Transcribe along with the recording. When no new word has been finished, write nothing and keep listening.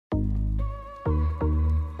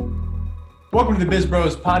Welcome to the Biz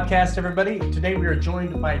Bros Podcast, everybody. Today we are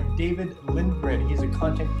joined by David Lindgren. He's a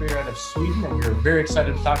content creator out of Sweden, and we're very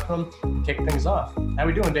excited to talk to him and kick things off. How are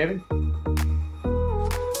we doing, David? I'm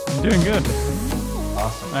doing good.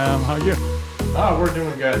 Awesome. How are you? Oh, we're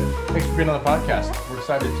doing good. Thanks for being on the podcast. We're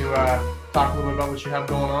excited to talk a little bit about what you have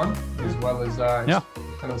going on, as well as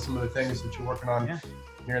kind of some of the things that you're working on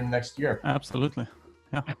here in the next year. Absolutely.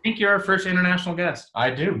 Yeah. I think you're our first international guest. I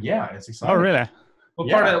do. Yeah, it's exciting. Oh, really?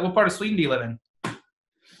 What part of Sweden do you live in?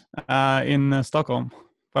 In Stockholm,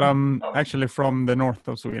 but I'm actually from the north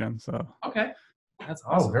of Sweden. So okay, that's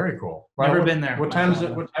awesome. Oh, very cool. Never been there. What time is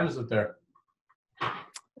it? What time is it there?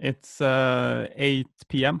 It's 8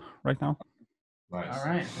 p.m. right now. Nice. All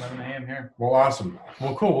right, 11 a.m. here. Well, awesome.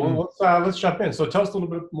 Well, cool. Well, let's jump in. So tell us a little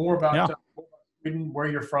bit more about Sweden, where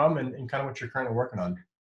you're from, and kind of what you're currently working on.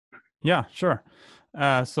 Yeah, sure.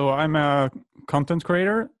 So I'm a content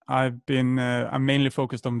creator. I'm mainly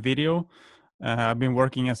focused on video. I've been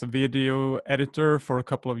working as a video editor for a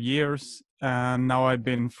couple of years, and now I've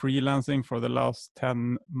been freelancing for the last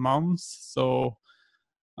 10 months. So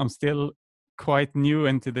I'm still quite new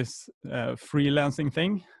into this freelancing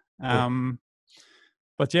thing.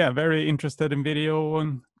 But yeah, very interested in video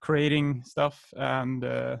and creating stuff, and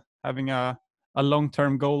having a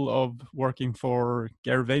long-term goal of working for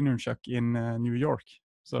Gary Vaynerchuk in New York.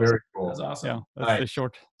 So very cool. That's awesome. Yeah, that's the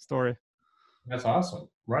short story. That's awesome.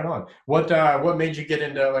 Right on. What made you get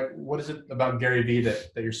into, like, what is it about Gary Vee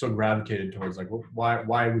that you're so gravitated towards? Like,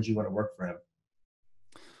 why would you want to work for him?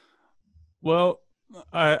 Well,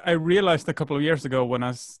 I realized a couple of years ago when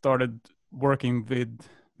I started working with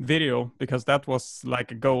video, because that was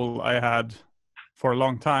like a goal I had for a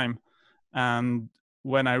long time. And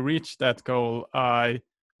when I reached that goal, I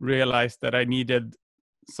realized that I needed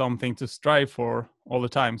something to strive for all the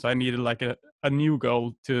time. So I needed like a new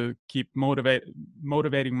goal to keep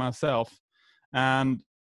motivating myself. And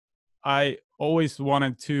I always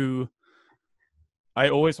wanted to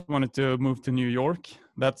move to New York.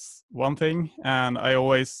 That's one thing. And I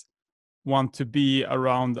always want to be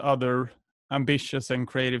around other ambitious and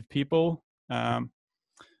creative people. And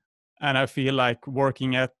I feel like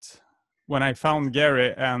when I found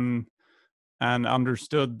Gary and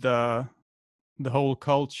understood the whole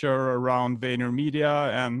culture around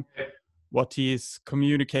VaynerMedia and what he's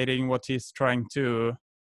communicating, what he's trying to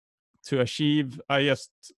achieve, I just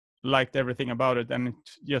liked everything about it, and it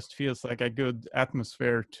just feels like a good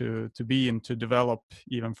atmosphere to be in, to develop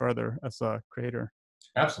even further as a creator.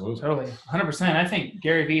 Absolutely. Totally. 100%. I think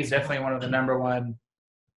Gary Vee is definitely one of the number one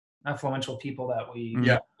influential people that we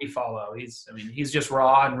follow. He's just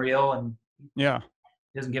raw and real, and he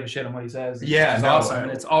doesn't give a shit on what he says. It's awesome.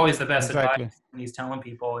 And it's always the best advice when he's telling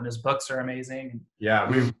people, and his books are amazing. Yeah,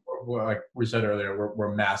 like we said earlier,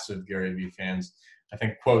 we're massive Gary Vee fans. I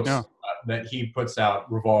think quotes that he puts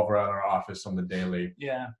out revolve around our office on the daily.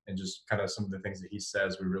 Yeah. And just kind of some of the things that he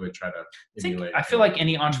says, we really try to emulate. I feel like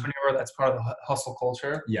any entrepreneur that's part of the hustle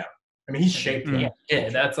culture. Yeah. I mean, he's shaped it. Yeah,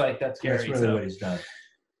 that's Gary. That's really what he's done.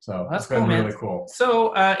 So that's been cool, man. Really cool.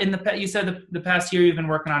 So you said the past year you've been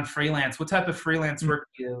working on freelance. What type of freelance work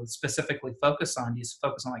do you specifically focus on? Do you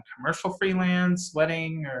focus on like commercial freelance,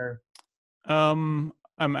 wedding, or?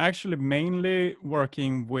 I'm actually mainly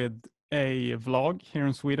working with a vlog here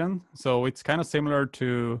in Sweden. So it's kind of similar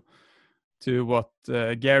to what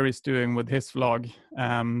Gary's doing with his vlog.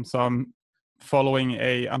 So I'm following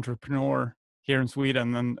a entrepreneur here in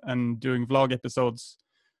Sweden and doing vlog episodes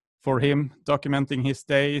for him, documenting his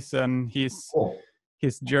days and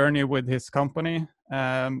his journey with his company.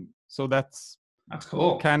 So that's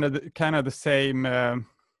cool. Kind of the same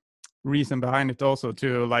reason behind it, also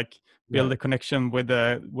to like build a connection with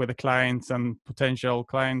the clients and potential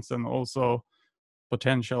clients, and also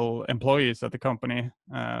potential employees at the company.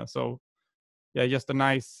 So just a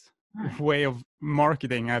nice way of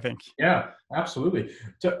marketing, I think. Yeah, absolutely.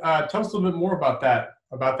 Tell us a little bit more about that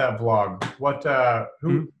vlog. What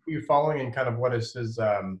who are you following, and kind of what is his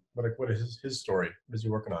what is his story? What is he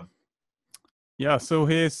working on? Yeah, so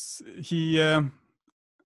he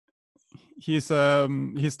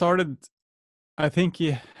started, I think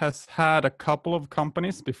he has had a couple of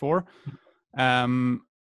companies before. And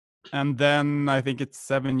then I think it's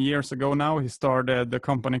 7 years ago now, he started the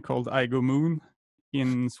company called I Go Moon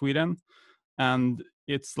in Sweden. And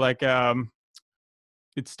it's like,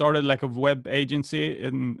 it started like a web agency,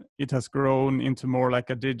 and it has grown into more like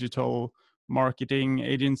a digital marketing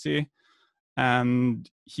agency. And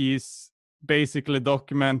he's basically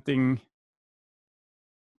documenting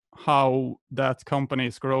how that company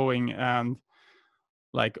is growing and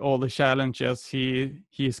like all the challenges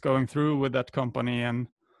he's going through with that company, and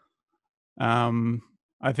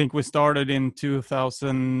I think we started in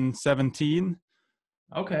 2017.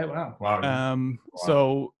 Okay, wow. Wow.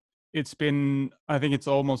 So it's been, I think it's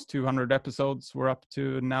almost 200 episodes we're up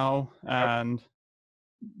to now, and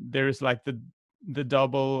there's like the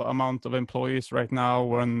double amount of employees right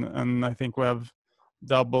now, and I think we have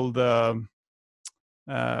double the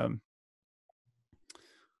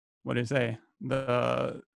what do you say,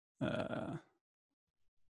 the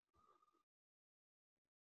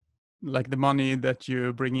like the money that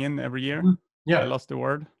you bring in every year. Yeah, I lost the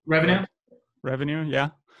word. Revenue. Yeah.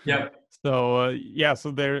 Yeah. So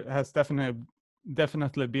so there has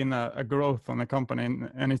definitely been a growth on the company,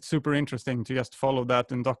 and it's super interesting to just follow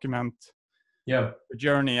that and document the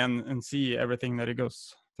journey and see everything that it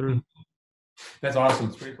goes through. That's awesome.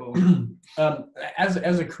 It's pretty cool.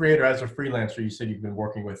 As a creator, as a freelancer, you said you've been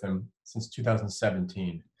working with him since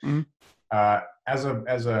 2017. Mm-hmm. As a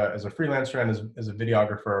freelancer and as a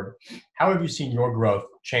videographer, how have you seen your growth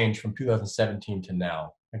change from 2017 to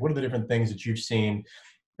now? Like, what are the different things that you've seen,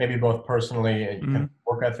 maybe both personally and kind of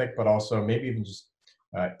work ethic, but also maybe even just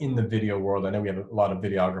in the video world? I know we have a lot of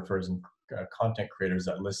videographers and content creators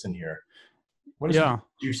that listen here. What is it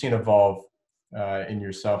you've seen evolve in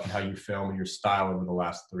yourself and how you film and your style over the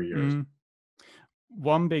last 3 years?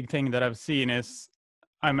 One big thing that I've seen is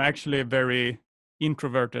I'm actually a very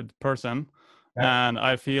introverted person, and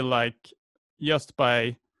I feel like just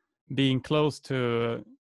by being close to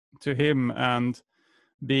him and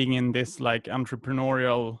being in this like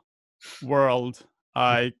entrepreneurial world,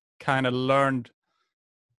 I kind of learned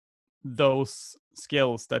those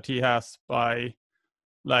skills that he has by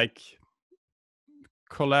like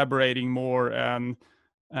collaborating more and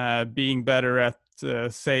being better at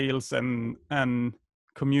sales and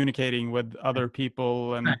communicating with other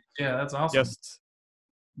people, and that's awesome. Just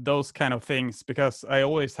those kind of things, because I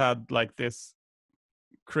always had like this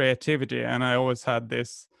creativity, and I always had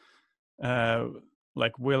this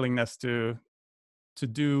like willingness to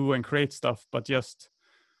do and create stuff, but just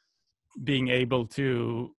being able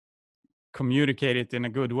to communicate it in a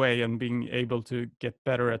good way and being able to get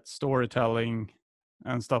better at storytelling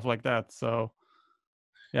and stuff like that. So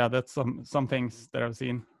yeah, that's some things that I've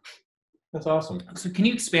seen. That's awesome. So can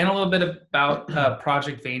you expand a little bit about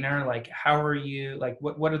Project Vayner? Like, how are you, like,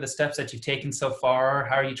 what are the steps that you've taken so far?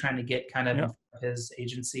 How are you trying to get kind of his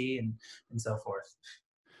agency and so forth?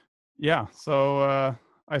 Yeah, so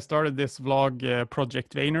I started this vlog,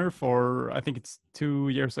 Project Vayner, for I think it's 2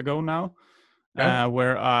 years ago now,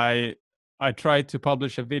 where I try to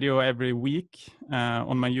publish a video every week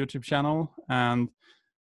on my YouTube channel, and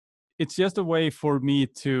it's just a way for me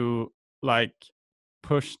to like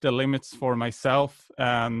push the limits for myself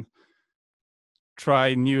and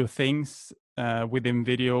try new things within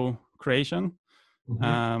video creation.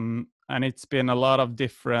 And it's been a lot of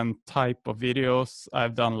different type of videos.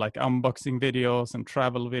 I've done like unboxing videos and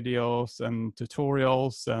travel videos and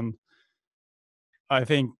tutorials, and I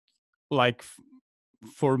think like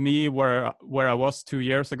for me, where I was 2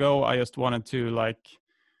 years ago, I just wanted to like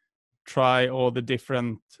try all the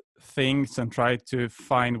different things and try to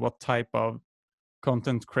find what type of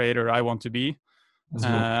content creator I want to be.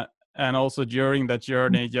 And also during that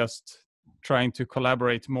journey, just trying to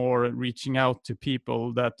collaborate more, reaching out to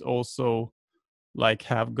people that also like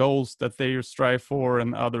have goals that they strive for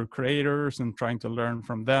and other creators, and trying to learn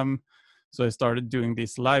from them. So I started doing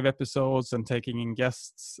these live episodes and taking in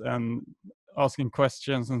guests and asking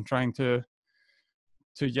questions and trying to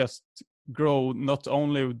just grow not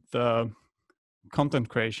only the content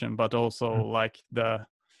creation, but also like the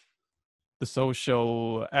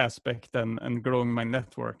social aspect and growing my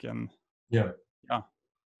network. And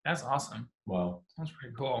that's awesome. Wow, that's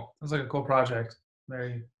pretty cool. Sounds like a cool project.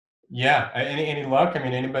 Very. Any luck? I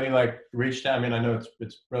mean, anybody like reached out? I mean, I know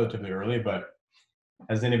it's relatively early, but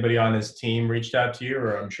has anybody on his team reached out to you?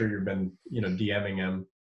 Or I'm sure you've been DMing him.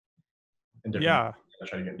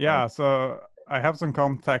 So I have some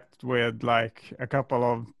contact with like a couple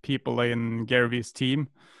of people in Gary V's team.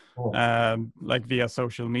 Cool. Like via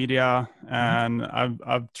social media, and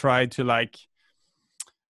I've tried to like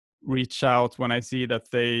reach out when I see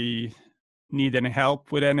that they need any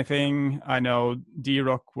help with anything. I know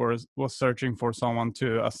D-Rock was searching for someone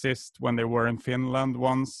to assist when they were in Finland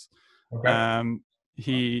once.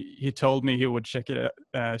 He told me he would check it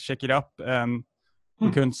up, and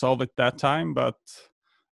we couldn't solve it that time, but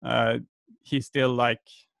he still like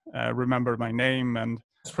remembered my name and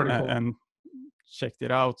that's pretty cool. And checked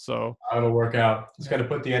it out. So it'll work out. Just got to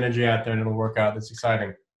put the energy out there and it'll work out. That's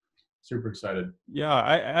exciting. Super excited.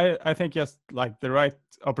 Yeah, I think just like the right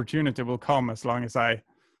opportunity will come, as long as I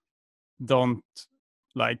don't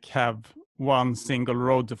like have one single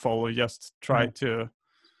road to follow. Just try to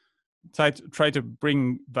try to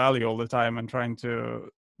bring value all the time and trying to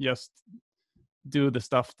just do the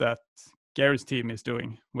stuff that Gary's team is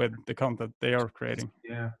doing with the content they are creating.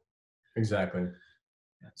 Yeah, exactly.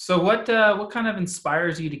 So what kind of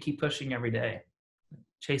inspires you to keep pushing every day,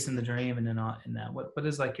 chasing the dream, and then in that? What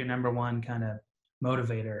is like your number one kind of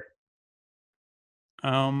motivator?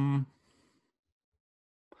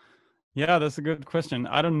 Yeah, that's a good question.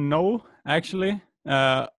 I don't know, actually.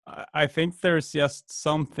 I think there's just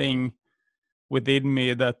something within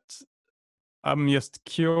me that I'm just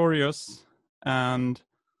curious, and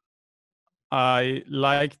I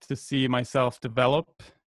like to see myself develop,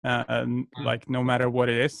 and like no matter what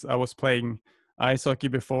it is. I was playing ice hockey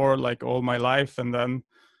before, like all my life, and then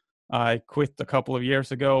I quit a couple of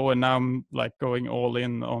years ago, and now I'm like going all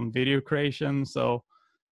in on video creation. So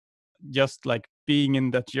just like being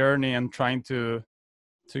in that journey and trying to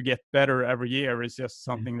get better every year is just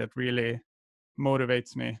something that really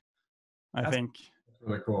motivates me. I think that's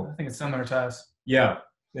really cool. I think it's similar to us. Yeah,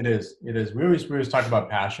 it is. It is. We always talk about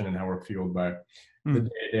passion and how we're fueled by the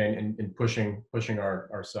day-to-day and pushing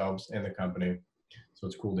ourselves and the company. So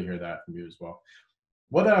it's cool to hear that from you as well.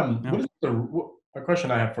 What is a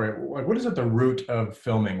question I have for you? What is at the root of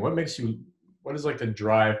filming? What is like the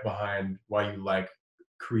drive behind why you like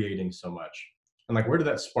creating so much? And like, where did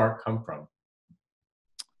that spark come from?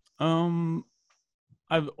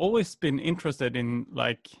 I've always been interested in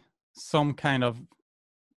like some kind of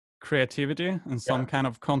creativity and some kind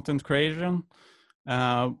of content creation.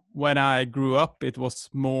 When I grew up, it was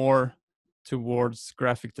more towards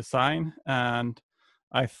graphic design, and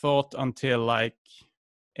I thought until like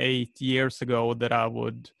 8 years ago that I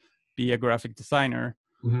would be a graphic designer.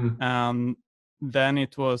 And then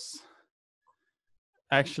it was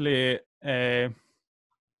actually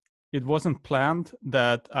it wasn't planned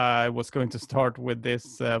that I was going to start with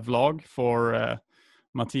this vlog for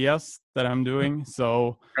Matthias that I'm doing.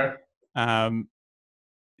 So I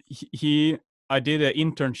did an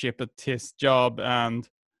internship at his job, and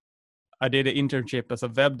I did an internship as a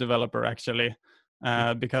web developer actually,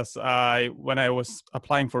 because when I was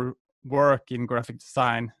applying for work in graphic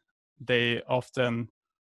design, they often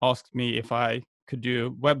asked me if I could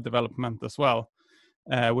do web development as well,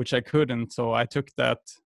 which I couldn't. So I took that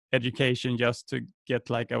education just to get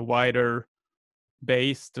like a wider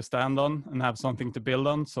base to stand on and have something to build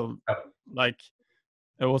on. So like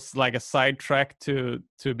it was like a sidetrack to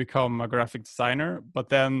become a graphic designer. But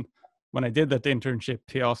then when I did that internship,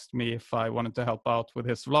 he asked me if I wanted to help out with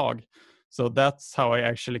his vlog. So that's how I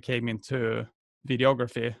actually came into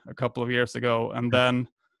videography a couple of years ago. And then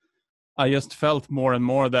I just felt more and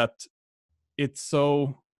more that it's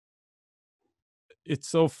so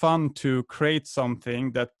fun to create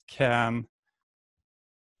something that can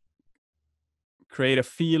create a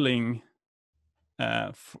feeling,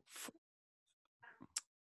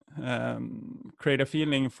 create a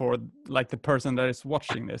feeling for like the person that is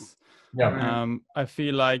watching this. I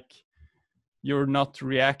feel like you're not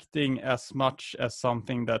reacting as much as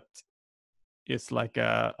something that is like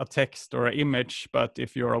a text or an image, but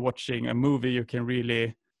if you're watching a movie, you can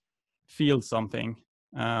really feel something,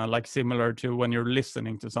 like similar to when you're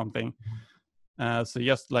listening to something. So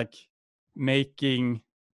just like making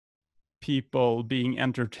people being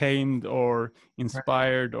entertained or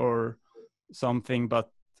inspired or something,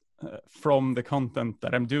 but from the content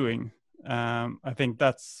that I'm doing. I think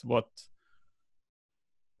that's what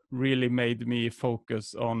really made me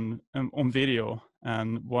focus on video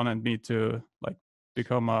and wanted me to like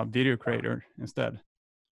become a video creator instead.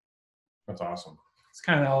 That's awesome. It's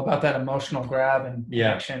kind of all about that emotional grab and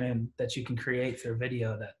connection and that you can create through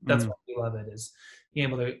video. That's why we love it, is being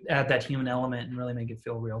able to add that human element and really make it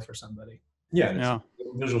feel real for somebody. It's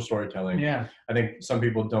visual storytelling. Yeah. I think some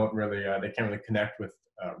people don't really, they can't really connect with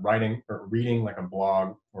writing or reading like a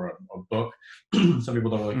blog or a book. Some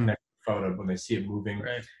people don't really connect with photo when they see it moving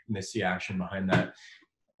and they see action behind that.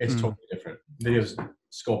 It's totally different. Video's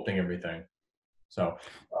sculpting everything. So,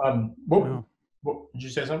 what did you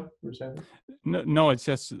say something? You were saying? No, it's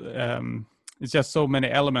just so many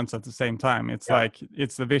elements at the same time. It's like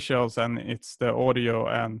it's the visuals and it's the audio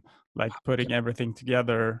and like putting everything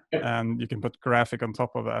together, and you can put graphic on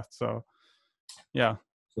top of that. So it's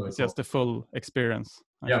really just the full experience.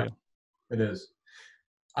 I feel. It is.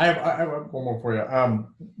 I have one more for you.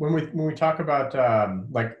 When we talk about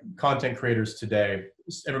like content creators today,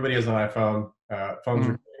 everybody has an iPhone. Phones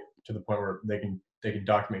are to the point where they can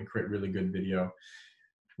document and create really good video.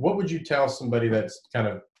 What would you tell somebody that's kind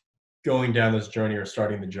of going down this journey or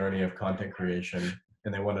starting the journey of content creation,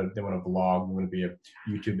 and they want to vlog, they want to be a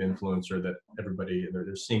YouTube influencer that everybody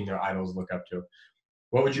they're seeing their idols look up to?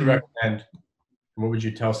 What would you recommend What would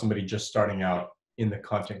you tell somebody just starting out in the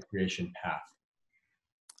content creation path?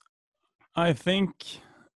 I think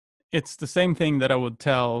it's the same thing that I would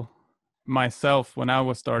tell myself when I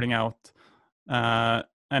was starting out. And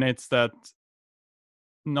it's that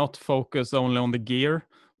not focus only on the gear,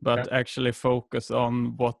 but actually focus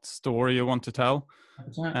on what story you want to tell.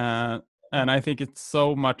 And I think it's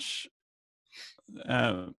so much,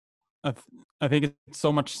 I think it's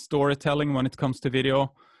so much storytelling when it comes to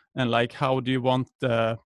video, and like, how do you want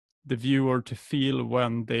the viewer to feel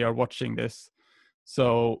when they are watching this?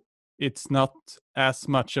 So it's not as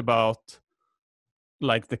much about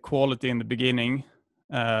like the quality in the beginning,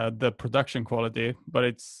 the production quality, but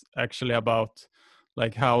it's actually about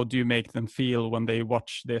like, how do you make them feel when they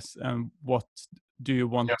watch this, and what do you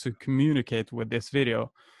want to communicate with this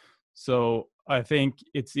video? So I think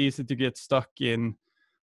it's easy to get stuck in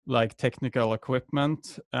like technical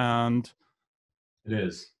equipment, and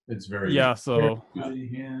it's very so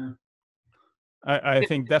yeah. I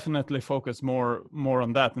think definitely focus more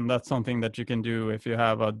on that, and that's something that you can do if you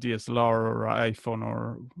have a DSLR or an iPhone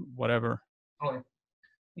or whatever. Oh,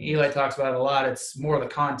 Eli talks about it a lot. It's more the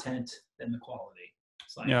content than the quality.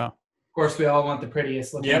 It's like, of course, we all want the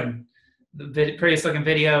prettiest looking, prettiest looking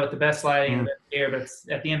video with the best lighting and the best gear, but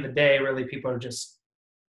at the end of the day, really, people are just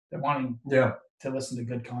they're wanting to listen to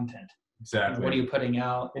good content. Exactly. And what are you putting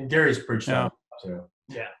out? And Gary's preached that too.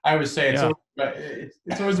 Yeah, I would say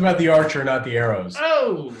it's always about the archer, not the arrows.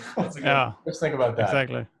 Oh, that's a good, let's think about that.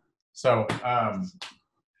 Exactly. So, that's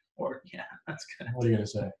good. What are you gonna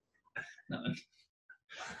say? Nothing.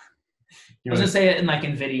 I was gonna say it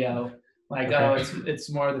in video, it's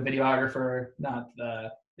more the videographer, not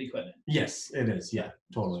the equipment. Yes, it is. Yeah,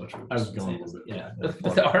 totally. I was going a little bit.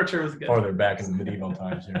 But the archer was good. Farther back in the medieval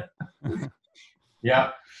times here.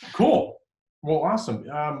 Yeah, cool. Well, awesome.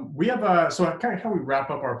 We have so kind of how we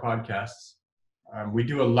wrap up our podcasts. We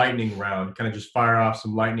do a lightning round, kind of just fire off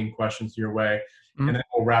some lightning questions your way, and then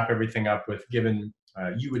we'll wrap everything up with giving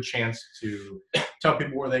you a chance to tell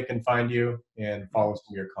people where they can find you and follow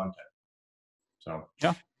some of your content. So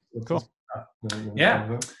cool.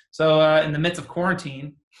 Yeah. So in the midst of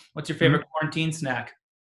quarantine, what's your favorite quarantine snack?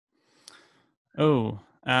 Oh,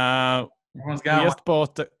 everyone's got we just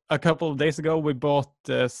bought a couple of days ago. We bought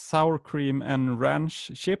sour cream and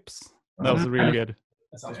ranch chips. That was really good.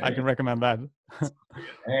 I can recommend that.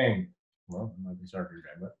 Dang. Well, I might be sour cream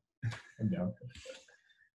guy, but I'm down.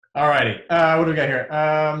 All righty. What do we got here?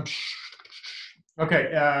 Okay.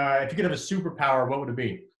 If you could have a superpower, what would it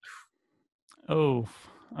be? Oh,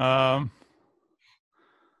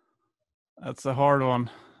 that's a hard one.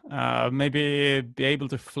 Maybe be able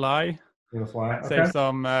to fly. Okay. Save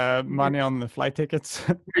some money on the flight tickets.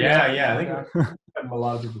 Yeah. I think a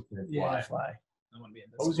lot of people can fly. Yeah, fly. I want to be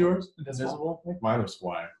invisible. What was yours? Invisible. I think mine was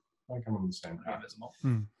fly. I think I'm on the same. Invisible.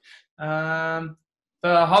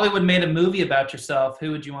 If Hollywood made a movie about yourself,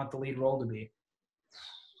 who would you want the lead role to be?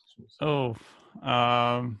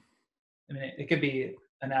 I mean, it could be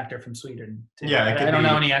an actor from Sweden too. Yeah, I don't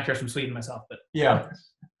know any actors from Sweden myself, but yeah.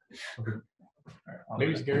 Okay.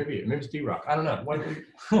 Maybe it's Gary Vee. Maybe it's D-Rock. I don't know.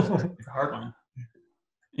 It's a hard one.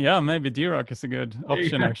 Yeah, maybe D-Rock is a good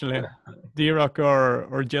option actually. D-Rock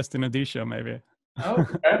or Justin Adisha maybe. Oh,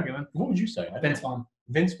 okay. What would you say? Vince Vaughn.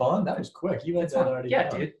 Vince Vaughn? That was quick. You had that already. Yeah,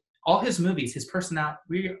 dude. All his movies, his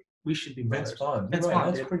personality. We should be Vince Vaughn. Vince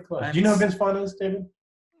Vaughn. That's pretty close. Do you know who Vince Vaughn is, David?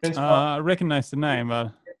 Vince Vaughn. I recognize the name,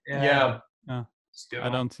 but yeah. I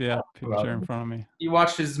don't see a picture in front of me. You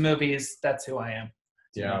watch his movies, that's who I am.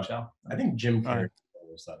 Yeah. I think Jim Carrey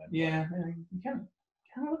was that. Yeah, you kind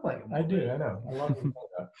of look like him. I do. I know. I love him.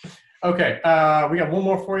 Okay, we got one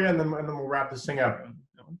more for you, and then we'll wrap this thing up.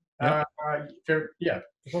 Well,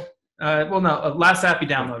 no. Last app you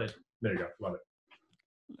downloaded. There you go. Love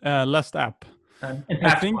it. Last app.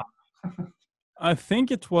 I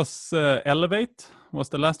think it was Elevate was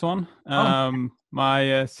the last one.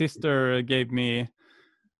 My sister gave me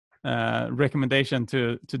recommendation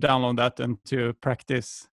to download that and to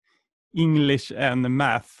practice English and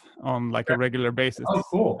math on like a regular basis. Oh,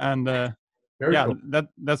 cool! And cool.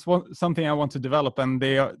 that's something I want to develop, and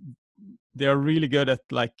they are really good at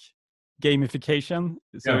like gamification.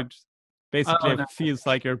 So it basically feels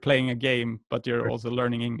like you're playing a game, but you're also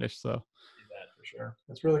learning English. So that for sure.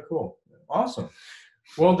 That's really cool. Awesome.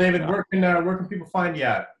 Well, David, where can people find you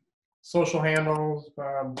at? Social handles,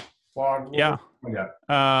 blog?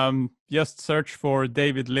 Just search for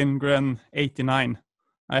David Lindgren 89.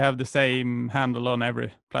 I have the same handle on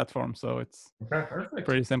every platform, so it's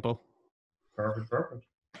pretty simple.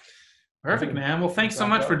 Perfect, man. Well, thanks so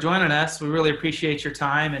much for joining us. We really appreciate your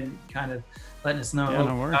time and kind of letting us know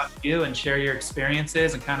about you and share your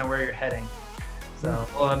experiences and kind of where you're heading. So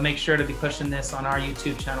we'll make sure to be pushing this on our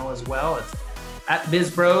YouTube channel as well. It's at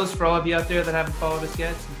BizBros for all of you out there that haven't followed us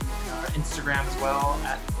yet. And our Instagram as well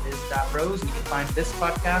at biz.bros. And you can find this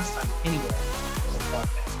podcast on anywhere.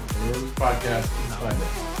 Podcast.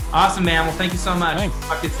 Awesome, man. Well, thank you so much. Thanks.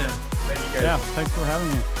 Talk to you soon. Thank you guys. Yeah, thanks for having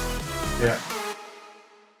me. Yeah.